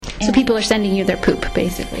So people are sending you their poop,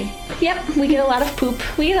 basically. Yep, we get a lot of poop.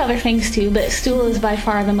 We get other things too, but stool is by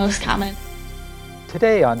far the most common.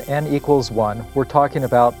 Today on N=1, we're talking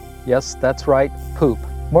about, yes, that's right, poop.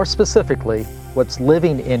 More specifically, what's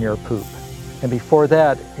living in your poop. And before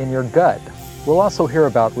that, in your gut. We'll also hear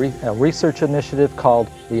about a research initiative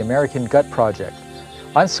called the American Gut Project.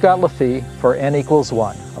 I'm Scott Lafee for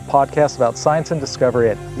N=1, a podcast about science and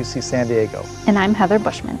discovery at UC San Diego. And I'm Heather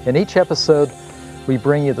Bushman. In each episode, we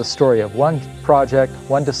bring you the story of one project,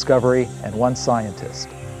 one discovery, and one scientist.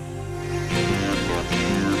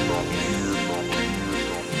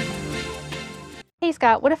 Hey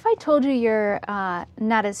Scott, what if I told you you're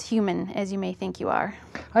not as human as you may think you are?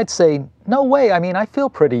 I'd say, no way, I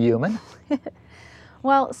feel pretty human.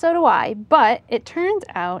 Well, so do I, but it turns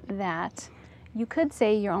out that you could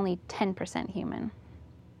say you're only 10% human.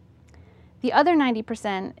 The other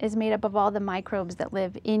 90% is made up of all the microbes that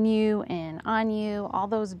live in you and on you, all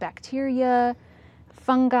those bacteria,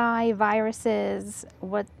 fungi, viruses,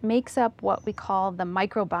 what makes up what we call the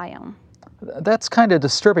microbiome. That's kind of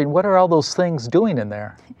disturbing. What are all those things doing in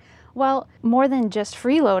there? Well, more than just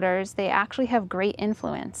freeloaders, they actually have great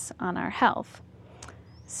influence on our health.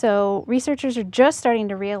 So researchers are just starting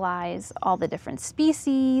to realize all the different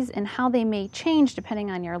species and how they may change depending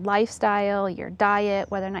on your lifestyle, your diet,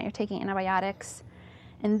 whether or not you're taking antibiotics,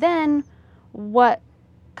 and then what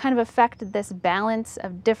kind of effect this balance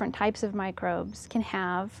of different types of microbes can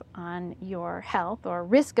have on your health or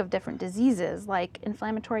risk of different diseases like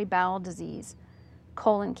inflammatory bowel disease,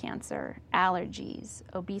 colon cancer, allergies,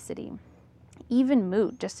 obesity, even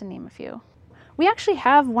mood, just to name a few. We actually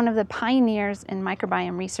have one of the pioneers in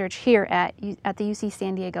microbiome research here at the UC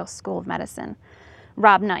San Diego School of Medicine,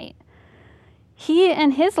 Rob Knight. He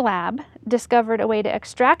and his lab discovered a way to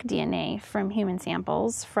extract DNA from human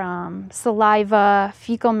samples, from saliva,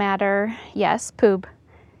 fecal matter, yes, poop,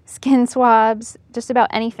 skin swabs, just about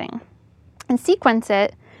anything, and sequence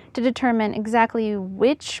it to determine exactly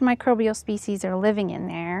which microbial species are living in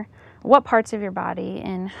there, what parts of your body,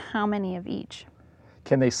 and how many of each.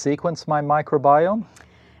 Can they sequence my microbiome?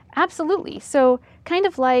 Absolutely. So kind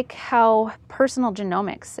of like how personal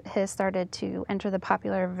genomics has started to enter the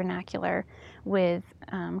popular vernacular with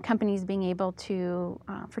companies being able to,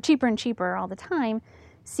 for cheaper and cheaper all the time,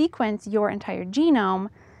 sequence your entire genome.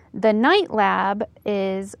 The Knight Lab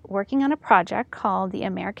is working on a project called the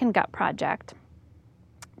American Gut Project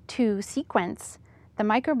to sequence the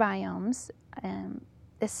microbiomes,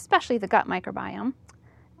 especially the gut microbiome,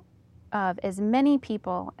 of as many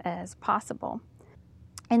people as possible.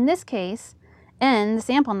 In this case, N, the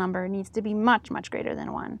sample number, needs to be much, much greater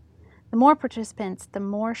than 1. The more participants, the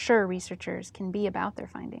more sure researchers can be about their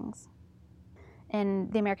findings.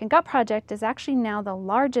 And the American Gut Project is actually now the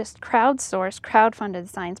largest crowdsourced, crowdfunded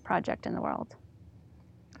science project in the world.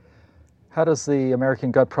 How does the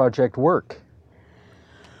American Gut Project work?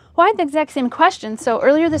 Well, I had the exact same question. So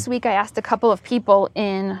earlier this week, I asked a couple of people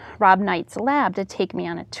in Rob Knight's lab to take me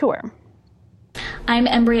on a tour. I'm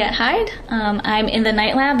Embriette Hyde. I'm in the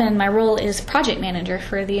Knight Lab, and my role is project manager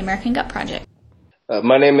for the American Gut Project.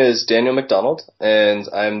 My name is Daniel McDonald, and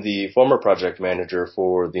I'm the former project manager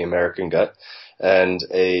for the American Gut and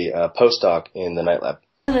a postdoc in the Knight Lab.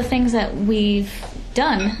 One of the things that we've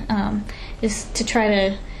done is to try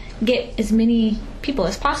to get as many people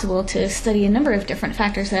as possible to study a number of different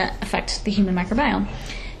factors that affect the human microbiome.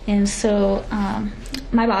 And so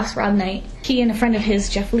my boss, Rob Knight, he and a friend of his,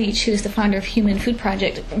 Jeff Leach, who is the founder of Human Food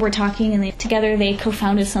Project, were talking, and together they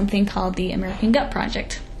co-founded something called the American Gut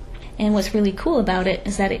Project. And what's really cool about it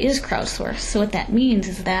is that it is crowdsourced. So what that means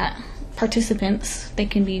is that participants, they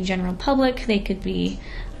can be general public, they could be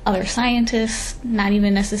other scientists, not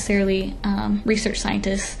even necessarily research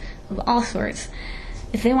scientists of all sorts.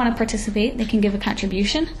 If they want to participate, they can give a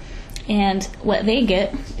contribution, and what they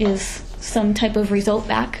get is some type of result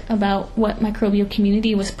back about what microbial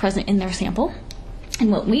community was present in their sample.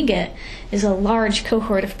 And what we get is a large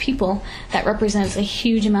cohort of people that represents a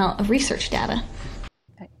huge amount of research data.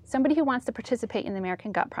 Somebody who wants to participate in the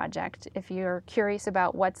American Gut Project, if you're curious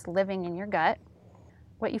about what's living in your gut,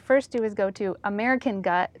 what you first do is go to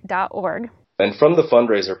americangut.org. And from the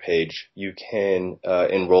fundraiser page, you can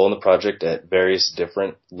enroll in the project at various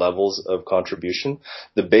different levels of contribution.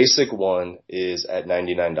 The basic one is at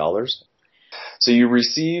 $99. So you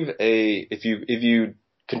receive if you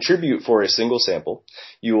contribute for a single sample,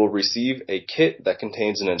 you will receive a kit that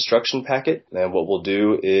contains an instruction packet. And what we'll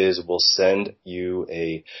do is we'll send you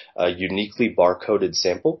a uniquely barcoded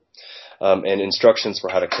sample. And instructions for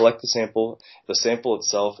how to collect the sample. The sample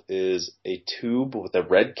itself is a tube with a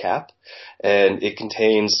red cap, and it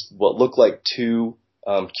contains what look like two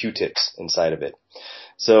Q-tips inside of it.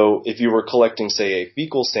 So if you were collecting, say, a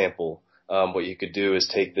fecal sample, what you could do is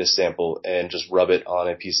take this sample and just rub it on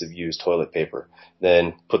a piece of used toilet paper,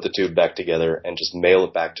 then put the tube back together and just mail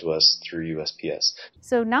it back to us through USPS.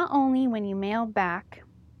 So not only when you mail back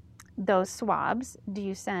those swabs do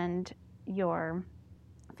you send your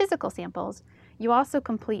physical samples, you also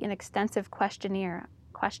complete an extensive questionnaire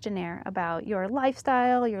about your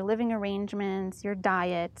lifestyle, your living arrangements, your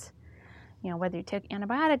diet, whether you took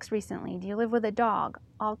antibiotics recently, do you live with a dog,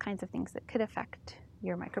 all kinds of things that could affect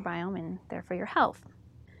your microbiome and therefore your health.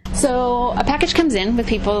 So a package comes in with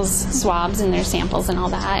people's swabs and their samples and all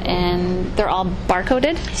that, and they're all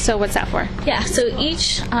barcoded. So what's that for? Yeah, so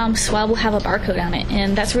each swab will have a barcode on it,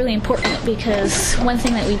 and that's really important because one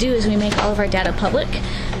thing that we do is we make all of our data public,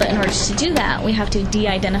 but in order to do that, we have to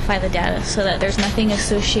de-identify the data so that there's nothing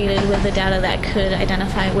associated with the data that could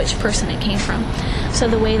identify which person it came from. So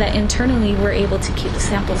the way that internally we're able to keep the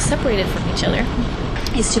samples separated from each other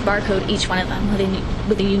is to barcode each one of them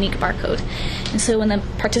with a unique barcode. And so when the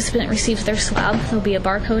participant receives their swab, there'll be a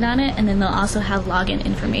barcode on it, and then they'll also have login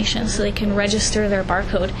information so they can register their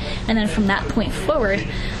barcode. And then from that point forward,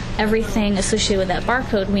 everything associated with that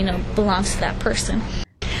barcode we know belongs to that person.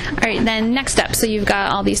 All right, then next up, so you've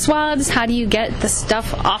got all these swabs. How do you get the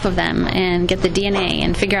stuff off of them and get the DNA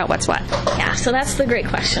and figure out what's what? Yeah, so that's the great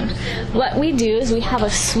question. What we do is we have a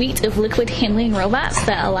suite of liquid handling robots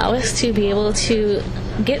that allow us to be able to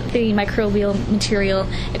get the microbial material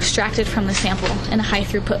extracted from the sample in a high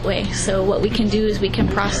throughput way. So what we can do is we can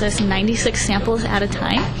process 96 samples at a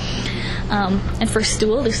time. And for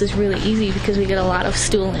stool, this is really easy because we get a lot of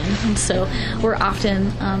stool in, and so we're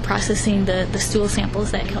often processing the stool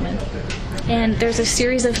samples that come in. And there's a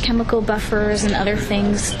series of chemical buffers and other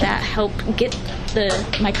things that help get the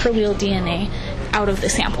microbial DNA out of the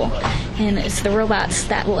sample. And it's the robots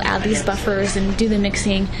that will add these buffers and do the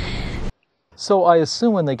mixing. So I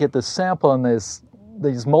assume when they get the sample and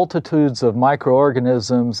these multitudes of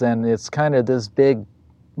microorganisms and it's kind of this big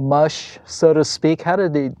mush, so to speak, how do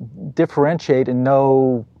they differentiate and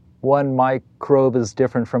know one microbe is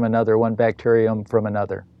different from another, one bacterium from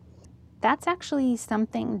another? That's actually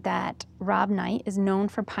something that Rob Knight is known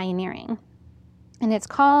for pioneering, and it's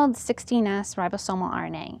called 16S ribosomal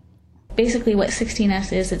RNA. Basically what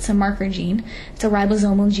 16S is, it's a marker gene. It's a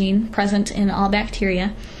ribosomal gene present in all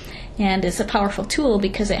bacteria, and it's a powerful tool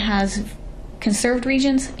because it has conserved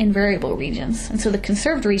regions and variable regions. And so the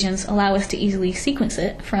conserved regions allow us to easily sequence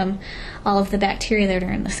it from all of the bacteria that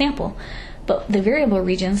are in the sample. But the variable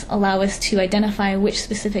regions allow us to identify which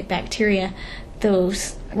specific bacteria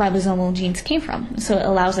those ribosomal genes came from. So it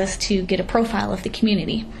allows us to get a profile of the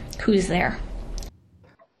community, who is there.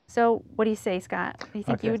 So what do you say, Scott? Do you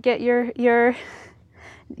think you would get your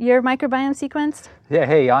microbiome sequenced? Yeah,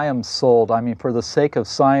 hey, I am sold. I mean, for the sake of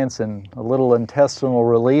science and a little intestinal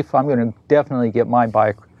relief, I'm going to definitely get my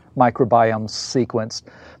microbiome sequenced.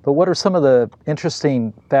 But what are some of the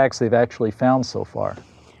interesting facts they've actually found so far?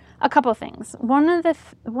 A couple things. One of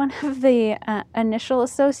the initial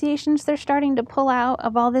associations they're starting to pull out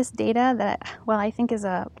of all this data that, well, I think is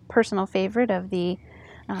a personal favorite of the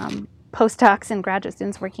postdocs and graduate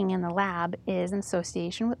students working in the lab is an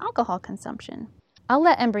association with alcohol consumption. I'll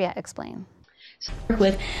let Embriette explain.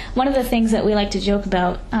 With one of the things that we like to joke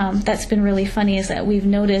about that's been really funny is that we've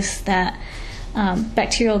noticed that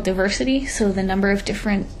bacterial diversity, so the number of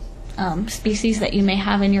different species that you may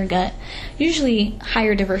have in your gut, usually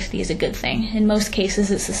higher diversity is a good thing. In most cases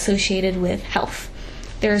it's associated with health.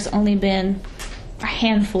 There's only been a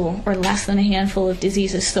handful or less than a handful of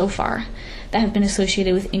diseases so far that have been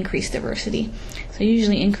associated with increased diversity. So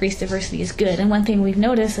usually increased diversity is good. And one thing we've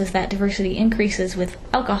noticed is that diversity increases with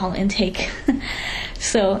alcohol intake.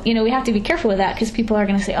 So, we have to be careful with that because people are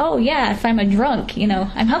going to say, oh yeah, if I'm a drunk,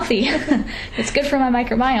 I'm healthy. It's good for my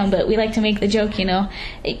microbiome. But we like to make the joke,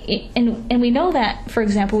 and we know that, for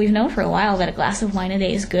example, we've known for a while that a glass of wine a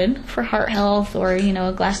day is good for heart health, or,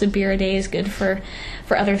 a glass of beer a day is good for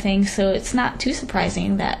other things. So it's not too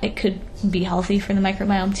surprising that it could be healthy for the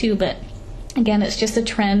microbiome too. But again, it's just a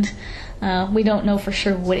trend. We don't know for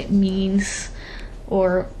sure what it means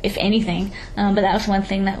or if anything, but that was one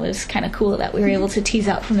thing that was kind of cool that we were able to tease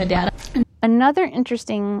out from the data. Another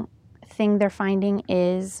interesting thing they're finding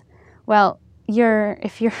is, well,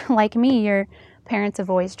 if you're like me, your parents have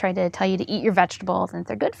always tried to tell you to eat your vegetables and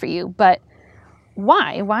they're good for you, but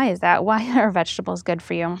why? Why is that? Why are vegetables good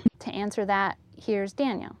for you? To answer that, here's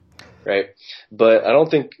Daniel. Right, but I don't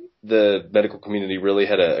think the medical community really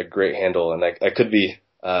had a great handle, and I could be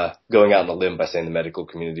going out on a limb by saying the medical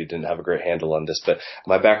community didn't have a great handle on this, but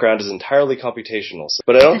my background is entirely computational.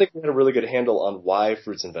 But I don't think we had a really good handle on why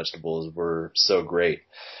fruits and vegetables were so great.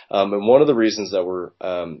 And one of the reasons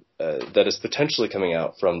that is potentially coming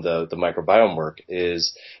out from the microbiome work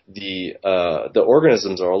is the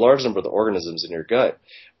organisms, or a large number of the organisms in your gut,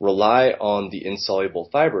 rely on the insoluble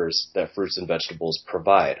fibers that fruits and vegetables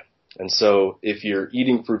provide. And so if you're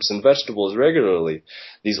eating fruits and vegetables regularly,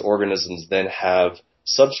 these organisms then have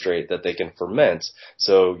substrate that they can ferment,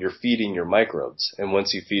 so you're feeding your microbes. And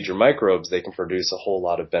once you feed your microbes, they can produce a whole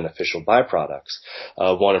lot of beneficial byproducts.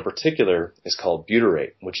 One in particular is called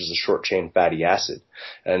butyrate, which is a short-chain fatty acid.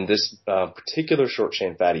 And this particular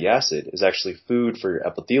short-chain fatty acid is actually food for your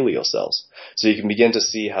epithelial cells. So you can begin to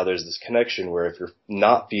see how there's this connection where if you're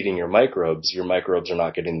not feeding your microbes are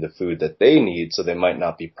not getting the food that they need, so they might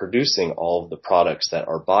not be producing all of the products that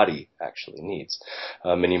our body actually needs.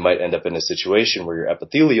 And you might end up in a situation where your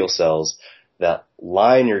epithelial cells that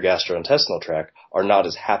line your gastrointestinal tract are not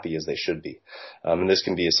as happy as they should be. And this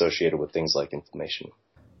can be associated with things like inflammation.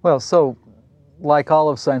 Well, so like all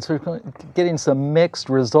of science, we're getting some mixed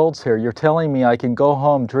results here. You're telling me I can go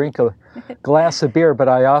home, drink a glass of beer, but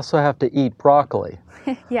I also have to eat broccoli.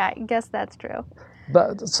 Yeah, I guess that's true.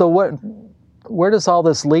 But so where does all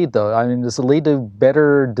this lead, though? I mean, does it lead to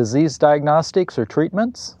better disease diagnostics or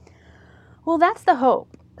treatments? Well, that's the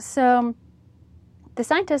hope. So the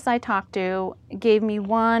scientists I talked to gave me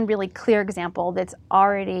one really clear example that's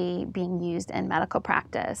already being used in medical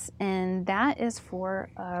practice, and that is for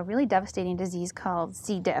a really devastating disease called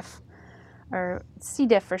C. diff, or C.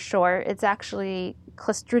 diff for short. It's actually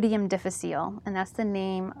Clostridium difficile, and that's the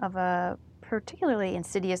name of a particularly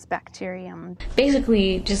insidious bacterium.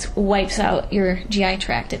 Basically just wipes out your GI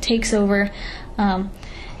tract. It takes over,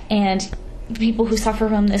 and people who suffer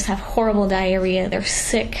from this have horrible diarrhea. They're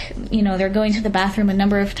sick. They're going to the bathroom a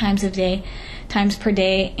number of times per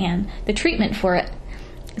day, and the treatment for it,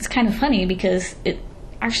 it's kind of funny because it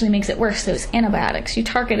actually makes it worse. So it's antibiotics. You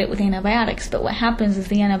target it with antibiotics, but what happens is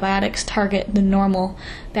the antibiotics target the normal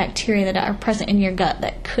bacteria that are present in your gut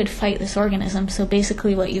that could fight this organism. So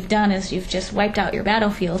basically what you've done is you've just wiped out your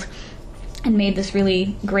battlefield and made this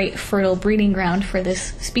really great fertile breeding ground for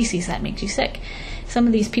this species that makes you sick. Some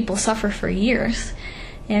of these people suffer for years.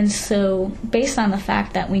 And so based on the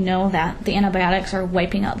fact that we know that the antibiotics are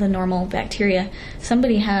wiping out the normal bacteria,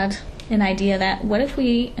 somebody had an idea that what if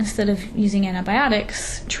we, instead of using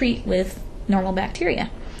antibiotics, treat with normal bacteria?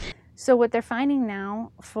 So what they're finding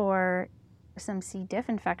now for some C. diff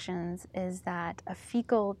infections is that a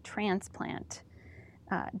fecal transplant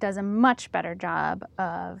does a much better job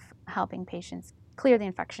of helping patients clear the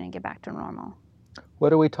infection and get back to normal.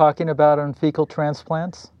 What are we talking about on fecal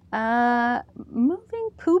transplants? Moving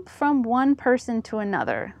poop from one person to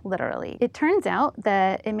another, literally. It turns out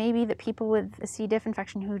that it may be that people with a C. diff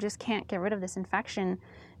infection who just can't get rid of this infection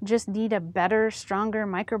just need a better, stronger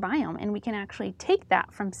microbiome, and we can actually take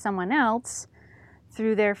that from someone else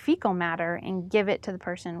through their fecal matter and give it to the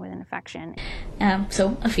person with an infection.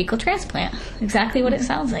 So a fecal transplant, exactly what it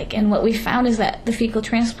sounds like. And what we found is that the fecal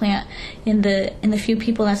transplant in the few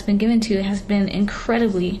people that's been given to has been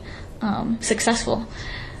incredibly successful.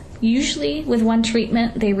 Usually with one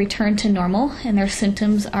treatment they return to normal and their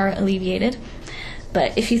symptoms are alleviated.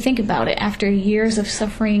 But if you think about it, after years of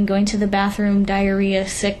suffering, going to the bathroom, diarrhea,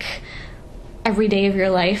 sick, every day of your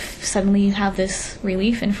life, suddenly you have this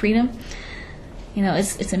relief and freedom.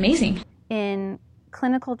 It's amazing. In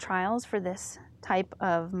clinical trials for this type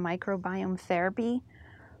of microbiome therapy,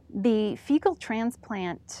 the fecal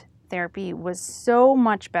transplant therapy was so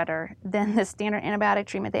much better than the standard antibiotic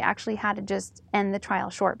treatment. They actually had to just end the trial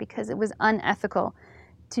short because it was unethical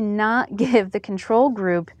to not give the control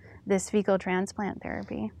group this fecal transplant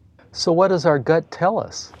therapy. So what does our gut tell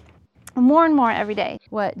us? More and more every day.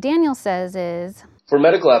 What Daniel says is, for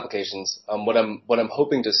medical applications, what I'm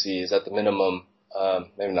hoping to see is at the minimum,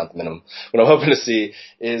 maybe not the minimum, what I'm hoping to see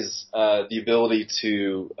is the ability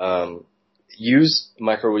to use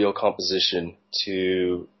microbial composition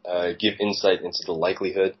to give insight into the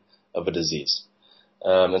likelihood of a disease.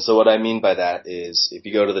 And so what I mean by that is if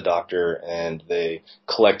you go to the doctor and they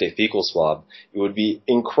collect a fecal swab, it would be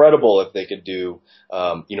incredible if they could do,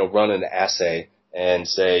 run an assay and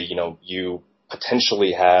say, you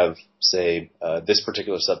potentially have, say, this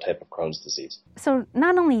particular subtype of Crohn's disease. So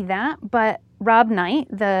not only that, but Rob Knight,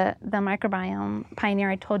 the microbiome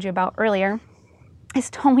pioneer I told you about earlier, has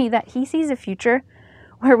told me that he sees a future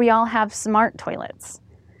where we all have smart toilets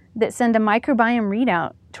that send a microbiome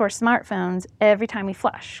readout to our smartphones every time we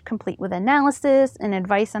flush, complete with analysis and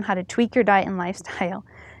advice on how to tweak your diet and lifestyle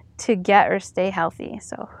to get or stay healthy.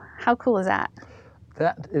 So how cool is that?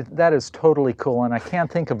 That is totally cool, and I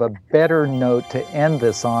can't think of a better note to end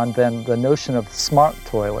this on than the notion of smart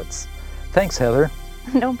toilets. Thanks, Heather.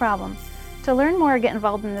 No problem. To learn more or get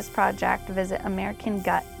involved in this project, visit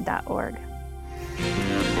americangut.org.